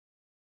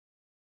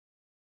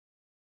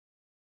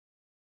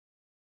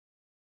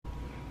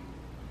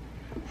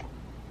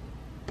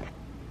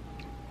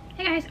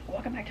guys,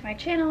 welcome back to my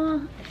channel.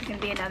 This is going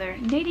to be another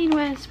Nadine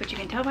West, which you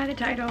can tell by the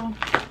title.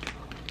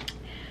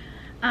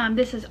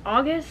 This is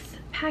August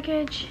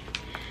package.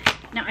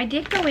 Now I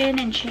did go in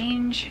and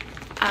change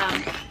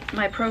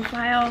my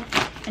profile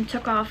and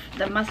took off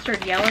the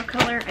mustard yellow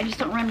color. I just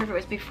don't remember if it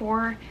was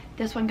before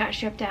this one got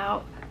shipped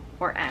out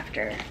or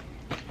after.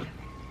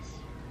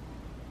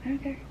 I don't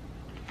care.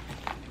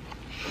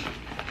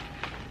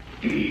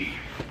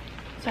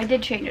 So I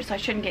did change it, so I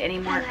shouldn't get any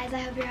more. Hi guys, I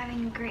hope you're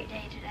having a great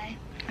day today.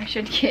 I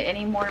shouldn't get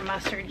any more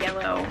mustard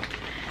yellow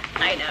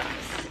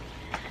items.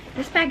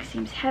 This bag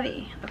seems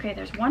heavy. Okay,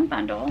 there's one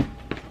bundle.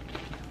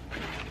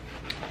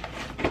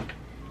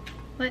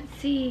 Let's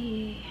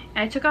see.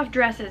 I took off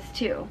dresses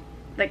too,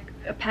 like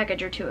a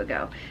package or two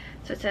ago.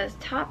 So it says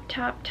top,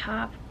 top,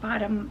 top,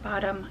 bottom,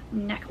 bottom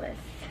necklace.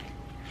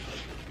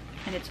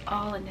 And it's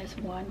all in this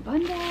one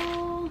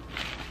bundle.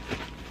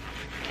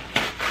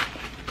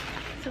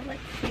 So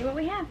let's see what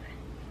we have.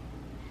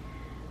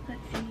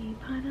 Let's see,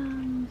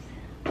 bottoms,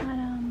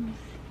 bottoms.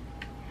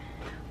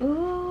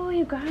 Ooh,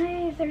 you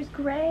guys, there's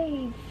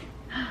grays.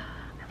 I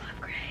love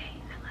gray,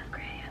 I love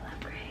gray, I love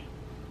gray.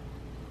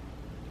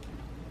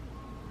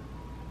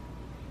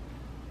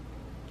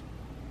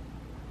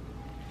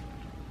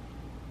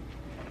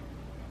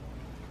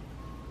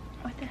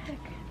 What the heck?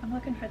 I'm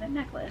looking for the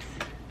necklace.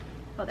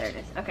 Oh, there it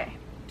is. Okay,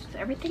 so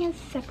everything is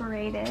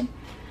separated.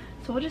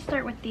 So we'll just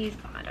start with these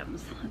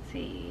bottoms. Let's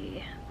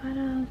see,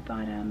 bottoms,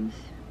 bottoms.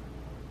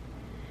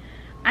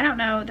 I don't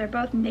know, they're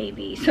both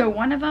navy. So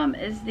one of them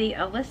is the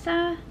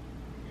Alyssa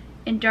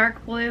in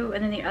dark blue,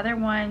 and then the other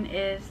one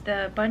is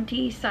the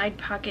Bunty side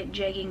pocket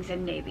jeggings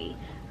in navy.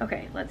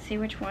 Okay, let's see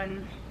which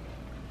one.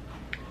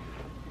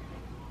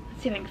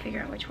 Let's see if I can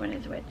figure out which one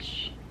is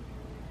which.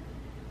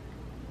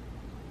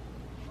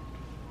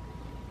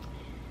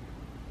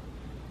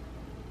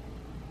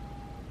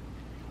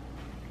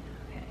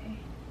 Okay.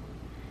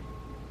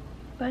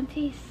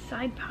 Bunty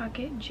side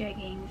pocket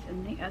jeggings,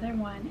 and the other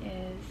one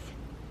is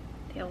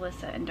the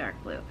Alyssa in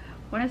dark blue.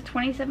 One is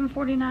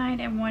 $27.49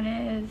 and one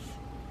is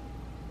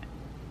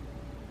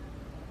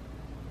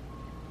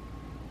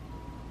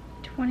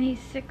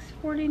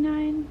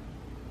 $26.49,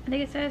 I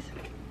think it says.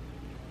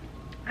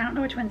 I don't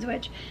know which one's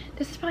which.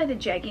 This is probably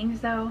the jeggings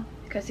though,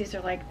 because these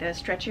are like the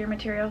stretchier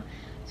material.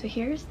 So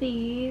here's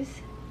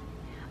these.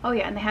 Oh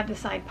yeah, and they have the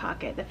side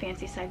pocket, the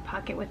fancy side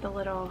pocket with the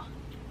little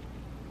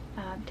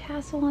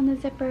tassel on the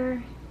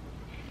zipper.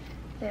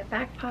 They have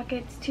back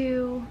pockets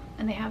too,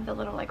 and they have the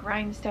little like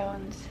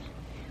rhinestones,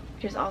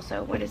 which is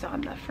also what is on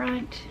the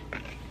front.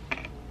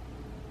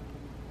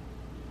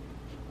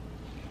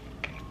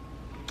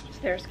 So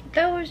there's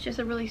those, just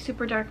a really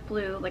super dark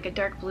blue, like a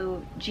dark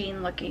blue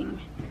jean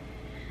looking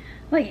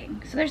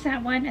legging. So there's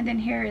that one, and then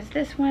here is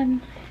this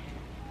one.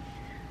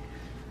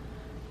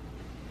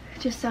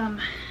 Just some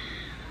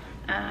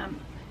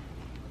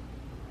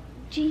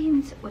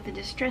jeans with the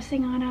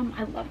distressing on them.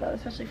 I love those,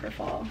 especially for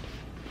fall.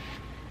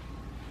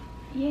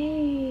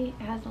 Yay!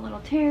 It has the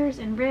little tears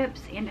and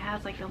rips, and it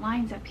has like the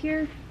lines up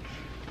here.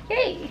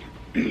 Yay!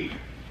 So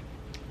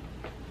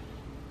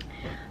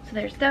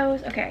there's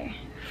those. Okay,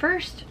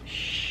 first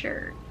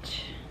shirt.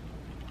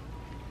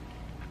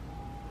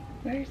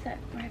 Where's that?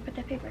 Where did I put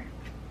that paper?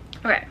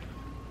 Okay.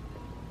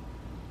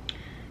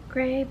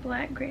 Gray,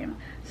 black, gray.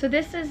 So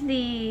this is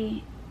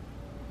the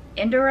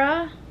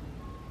Indira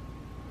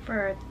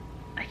for,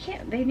 I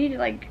can't, they needed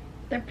like,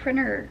 their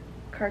printer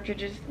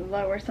cartridge is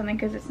low or something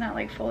because it's not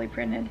like fully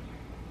printed.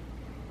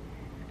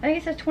 I think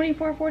it says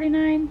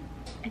 $24.49,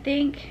 I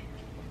think.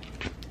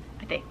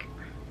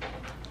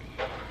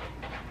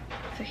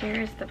 So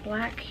here's the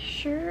black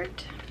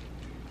shirt.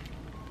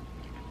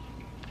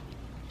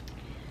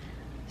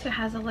 So it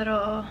has a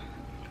little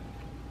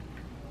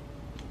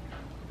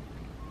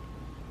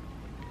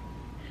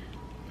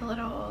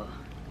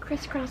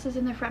crisscrosses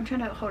in the front. I'm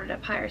trying to hold it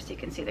up higher so you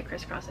can see the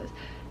crisscrosses.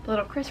 The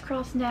little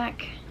crisscross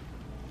neck,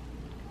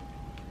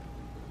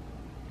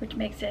 which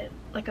makes it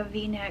like a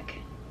V-neck,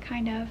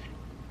 kind of.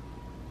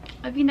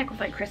 A V-neck with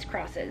like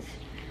crisscrosses.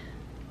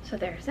 So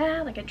there's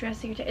that, like a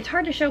dressy. It's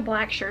hard to show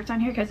black shirts on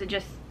here because it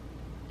just,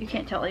 you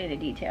can't tell any of the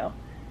detail.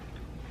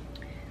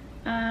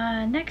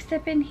 Next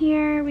up in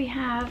here we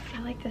have,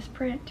 I like this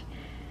print.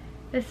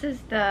 This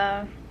is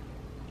the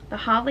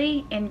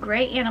Holly in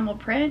gray animal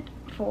print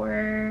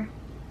for,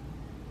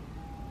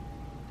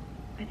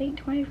 I think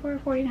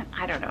 $24.49.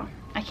 I don't know.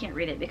 I can't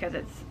read it because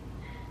it's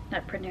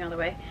not printing all the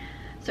way.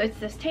 So it's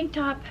this tank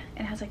top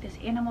and it has like this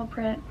animal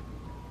print.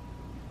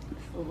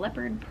 This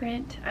leopard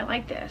print. I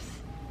like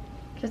this.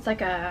 It's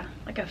like a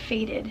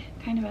faded,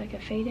 kind of like a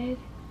faded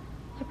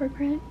leopard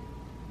print.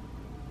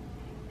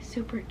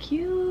 Super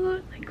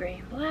cute, like gray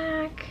and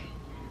black.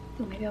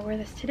 Ooh, maybe I'll wear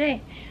this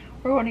today.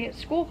 We're going to get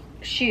school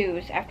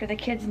shoes after the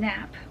kids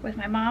nap with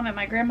my mom and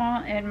my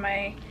grandma and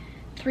my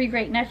 3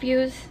 great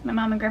nephews. My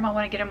mom and grandma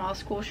want to get them all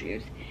school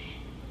shoes.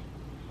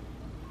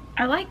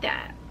 I like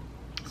that.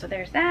 So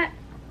there's that.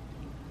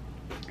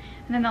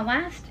 And then the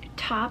last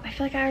top, I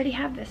feel like I already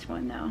have this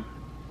one though.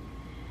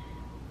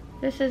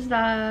 This is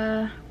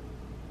the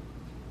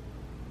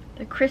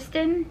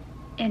Kristen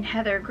in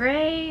Heather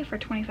Gray for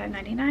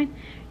 $25.99.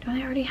 Don't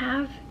I already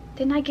have?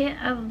 Didn't I get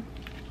a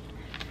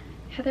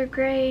Heather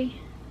Gray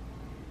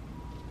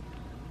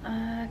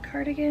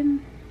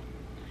cardigan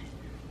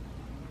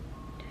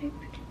type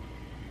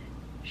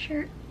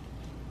shirt?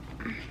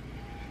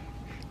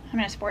 I'm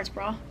in a sports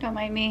bra, don't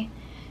mind me.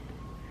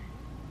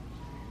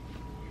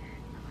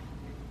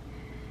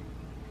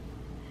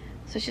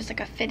 So it's just like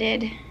a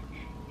fitted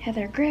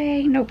Heather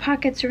Gray, no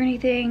pockets or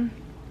anything.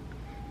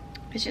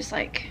 It's just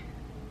like,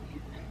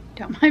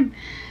 don't mind,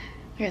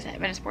 like I said,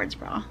 I'm in a sports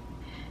bra.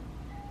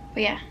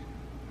 But yeah,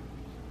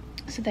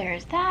 so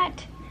there's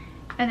that.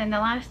 And then the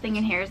last thing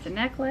in here is the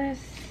necklace.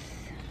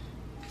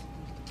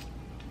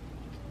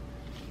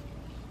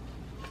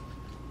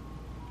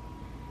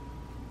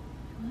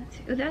 Let's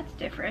see. Oh, that's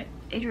different.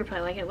 Adria would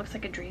probably like it. It looks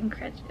like a dream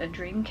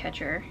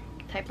catcher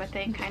type of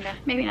thing, kind of.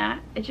 Maybe not.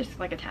 It's just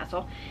like a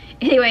tassel.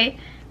 Anyway,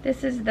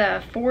 this is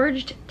the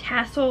forged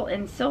tassel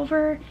in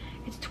silver.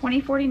 It's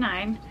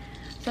 $20.49.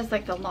 So it's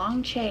like the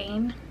long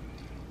chain.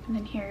 And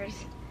then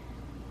here's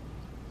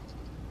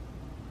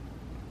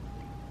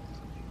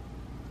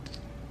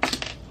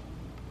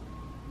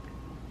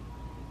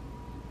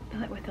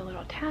with a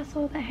little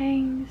tassel that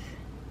hangs.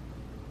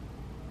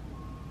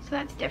 So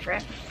that's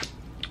different.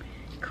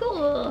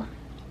 Cool.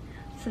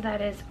 So that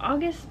is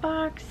August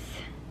box,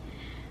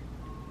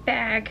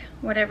 bag,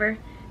 whatever.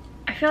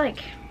 I feel like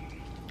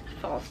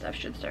fall stuff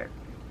should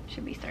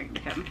be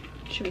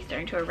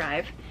starting to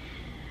arrive.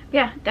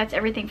 Yeah, that's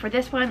everything for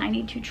this one. I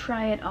need to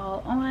try it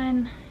all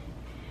on.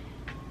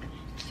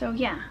 So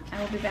yeah, I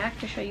will be back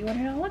to show you what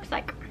it all looks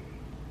like.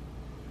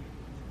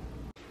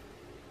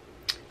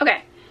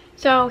 Okay,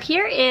 so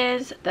here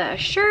is the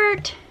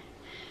shirt.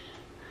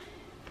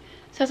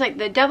 So it's like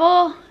the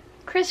double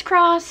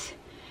crisscross,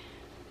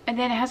 and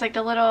then it has like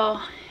the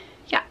little,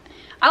 yeah,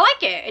 I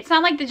like it. It's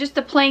not like just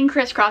the plain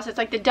crisscross, it's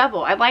like the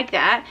double. I like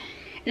that.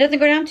 It doesn't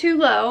go down too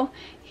low.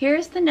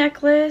 Here's the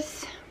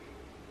necklace.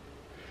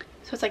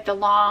 So it's like the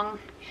long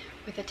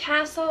with the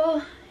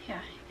tassel. Yeah,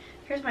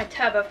 here's my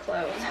tub of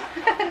clothes.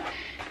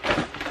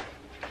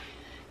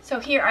 So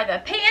here are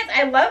the pants.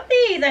 I love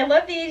these. I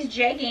love these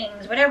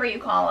jeggings, whatever you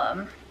call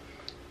them.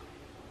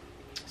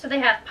 So they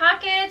have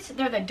pockets.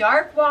 They're the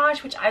dark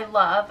wash, which I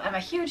love. I'm a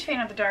huge fan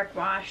of the dark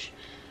wash.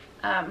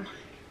 It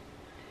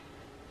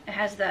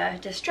has the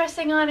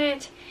distressing on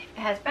it. It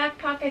has back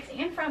pockets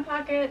and front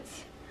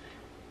pockets.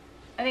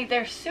 I think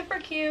they're super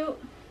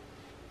cute.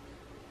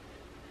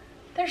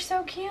 They're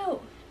so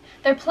cute.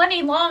 They're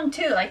plenty long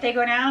too. Like they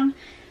go down,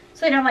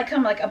 so they don't like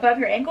come like above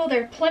your ankle.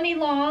 They're plenty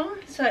long,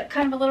 so it's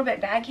kind of a little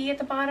bit baggy at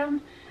the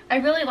bottom. I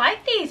really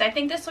like these. I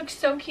think this looks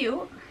so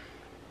cute.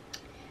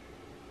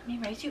 Let me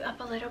raise you up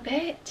a little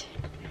bit.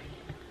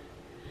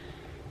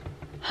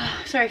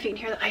 Sorry if you can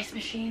hear the ice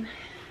machine.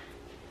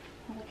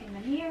 Look in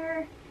the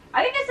mirror.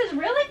 I think this is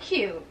really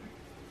cute.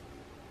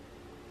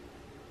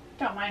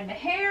 Don't mind the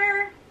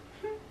hair.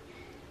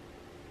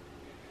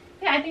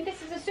 Yeah, I think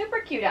this is a super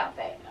cute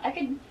outfit. I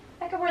could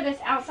wear this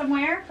out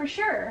somewhere for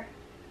sure.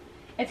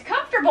 It's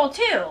comfortable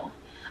too.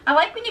 I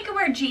like when you can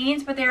wear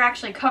jeans, but they're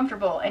actually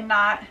comfortable and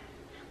not,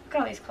 look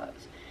at all these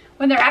clothes.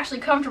 When they're actually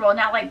comfortable,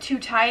 not like too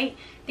tight.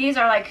 These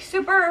are like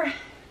super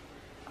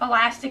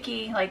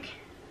elasticy, like,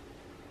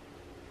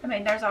 I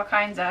mean, there's all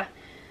kinds of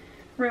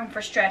room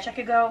for stretch. I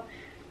could go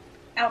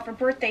out for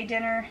birthday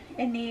dinner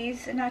in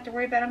these and not have to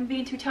worry about them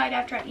being too tight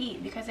after I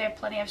eat because they have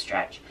plenty of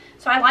stretch.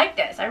 So I like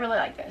this. I really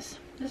like this.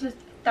 This is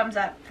thumbs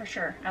up for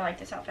sure. I like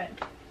this outfit.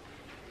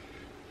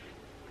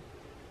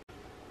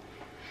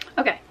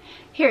 Okay,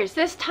 here's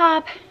this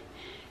top.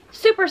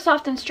 Super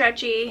soft and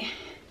stretchy.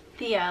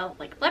 The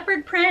like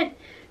leopard print.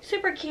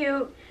 Super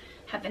cute.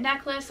 Have the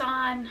necklace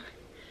on.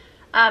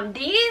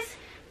 These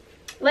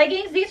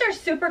leggings, these are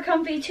super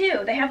comfy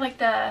too. They have like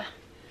the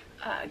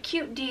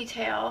cute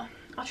detail.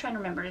 I'll try and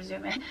remember to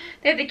zoom in.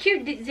 They have the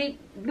cute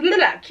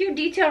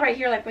detail right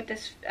here, like with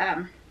this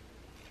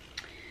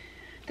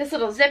this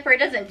little zipper. It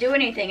doesn't do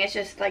anything, it's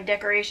just like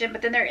decoration,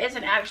 but then there is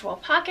an actual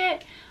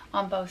pocket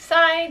on both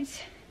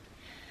sides.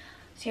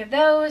 So you have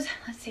those.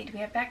 Let's see, do we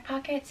have back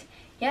pockets?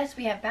 Yes,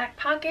 we have back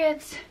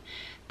pockets.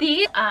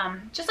 These,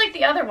 just like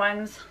the other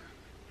ones,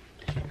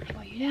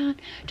 pull you down.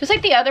 Just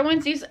like the other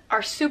ones, these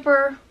are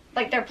super,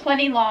 like they're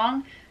plenty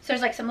long. So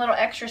there's like some little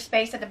extra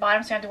space at the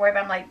bottom, so you don't have to worry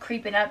about them like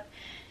creeping up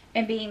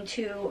and being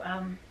too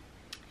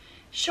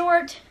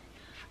short.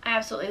 I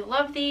absolutely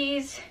love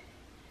these.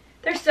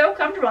 They're so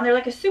comfortable, and they're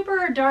like a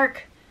super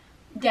dark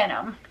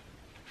denim.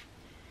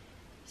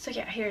 So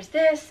yeah, here's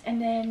this,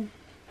 and then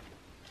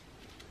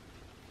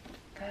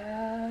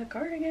the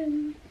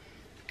cardigan.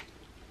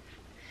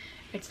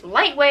 It's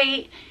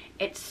lightweight,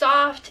 it's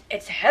soft,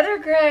 it's heather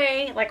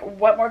gray. Like,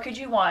 what more could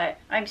you want?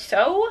 I'm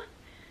so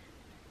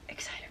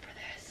excited for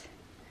this.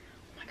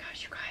 Oh my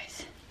gosh, you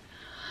guys.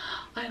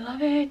 I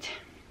love it.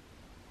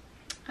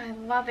 I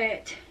love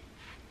it.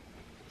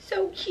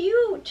 So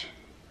cute.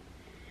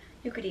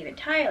 You could even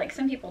tie it, like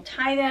some people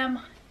tie them.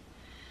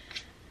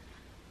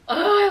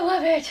 Oh, I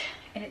love it.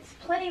 And it's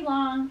plenty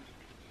long.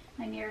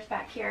 My mirror's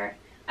back here.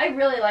 I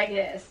really like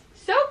this.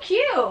 So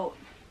cute,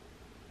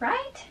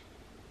 right?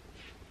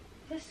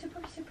 this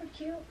super, super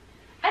cute?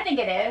 I think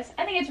it is.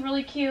 I think it's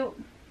really cute.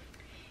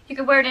 You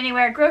could wear it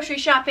anywhere. Grocery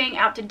shopping,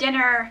 out to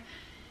dinner,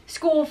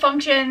 school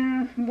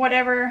function,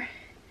 whatever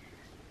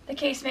the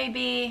case may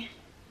be.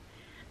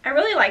 I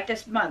really like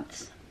this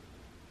month's.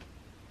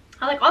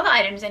 I like all the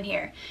items in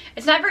here.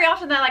 It's not very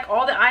often that I like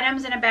all the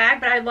items in a bag,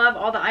 but I love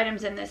all the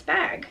items in this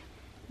bag.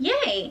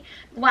 Yay!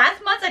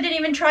 Last month I didn't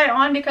even try it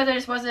on because I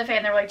just wasn't a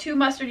fan. There were like 2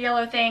 mustard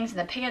yellow things and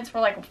the pants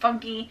were like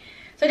funky.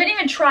 So I didn't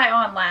even try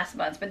on last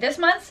month. But this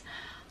month,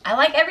 I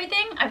like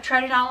everything. I've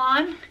tried it all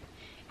on.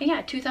 And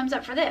yeah, 2 thumbs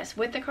up for this.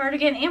 With the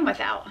cardigan and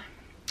without.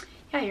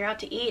 Yeah, you're out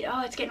to eat.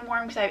 Oh, it's getting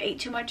warm because I ate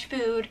too much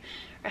food.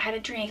 Or I had a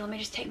drink. Let me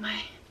just take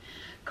my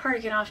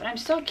cardigan off. And I'm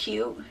so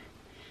cute.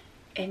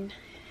 And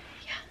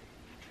yeah,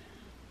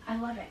 I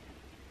love it.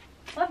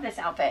 Love this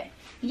outfit.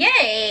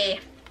 Yay!